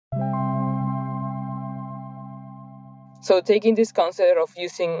So taking this concept of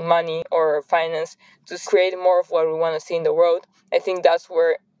using money or finance to create more of what we want to see in the world, I think that's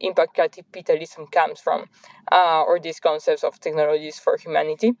where impact capitalism comes from, or these concepts of technologies for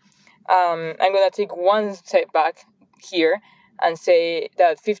humanity. I'm going to take one step back here and say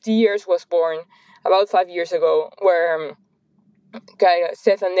that 50 years was born about 5 years ago, where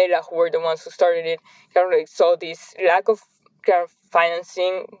Seth and Nela, who were the ones who started it, kind of like saw this lack of kind of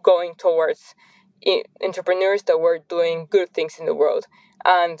financing going towards entrepreneurs that were doing good things in the world.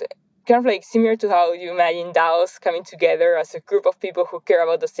 And kind of like similar to how you imagine DAOs coming together as a group of people who care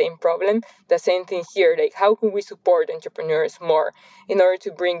about the same problem, the same thing here, like how can we support entrepreneurs more in order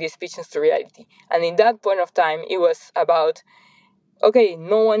to bring these visions to reality? And in that point of time, it was about, okay,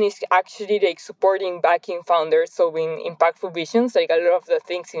 no one is actually like supporting, backing founders solving impactful visions. Like a lot of the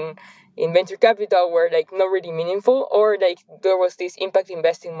things in venture capital were like not really meaningful, or like there was this impact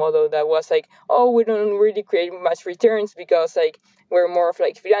investing model that was like, oh, we don't really create much returns because like we're more of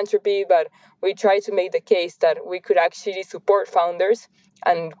like philanthropy, but we try to make the case that we could actually support founders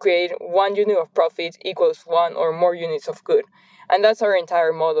and create 1 unit of profit equals 1 or more units of good. And that's our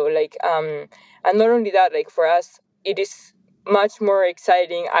entire model. And not only that, like for us, it is much more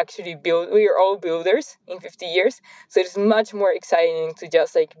exciting actually build. We are all builders in 50 years, so it's much more exciting to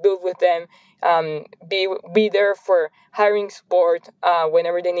just like build with them, be there for hiring support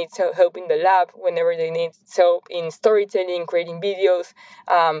whenever they need help in the lab, whenever they need help in storytelling, creating videos,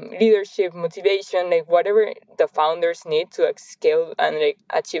 leadership, motivation, like whatever the founders need to scale and like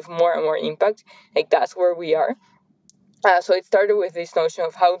achieve more and more impact. Like that's where we are. So it started with this notion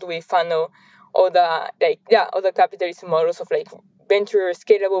of how do we funnel all the capitalism models of like venture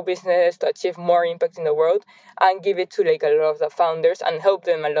scalable business to achieve more impact in the world and give it to like a lot of the founders and help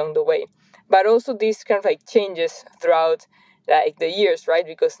them along the way. But also this kind of like changes throughout like the years, right?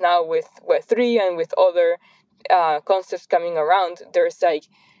 Because now with Web3 and with other concepts coming around, there's like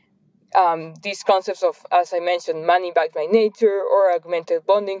these concepts of, as I mentioned, money backed by nature, or augmented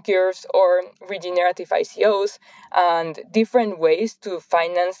bonding curves, or regenerative ICOs, and different ways to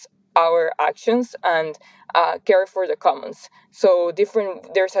finance our actions and care for the commons. So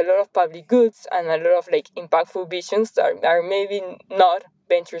there's a lot of public goods and a lot of like impactful visions that are maybe not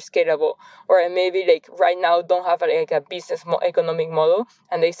venture scalable, or maybe like right now don't have like a business economic model,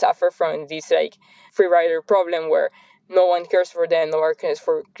 and they suffer from this like free rider problem where no one cares for them, no one cares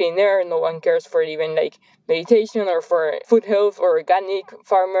for clean air, no one cares for even like meditation or for food health or organic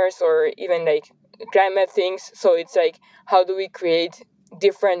farmers or even like climate things. So it's like, how do we create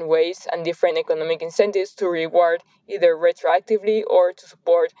different ways and different economic incentives to reward either retroactively or to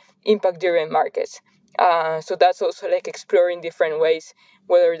support impact-driven markets? So that's also like exploring different ways,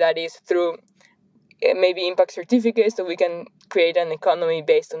 whether that is through maybe impact certificates so we can create an economy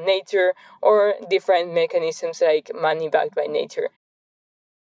based on nature, or different mechanisms like money backed by nature.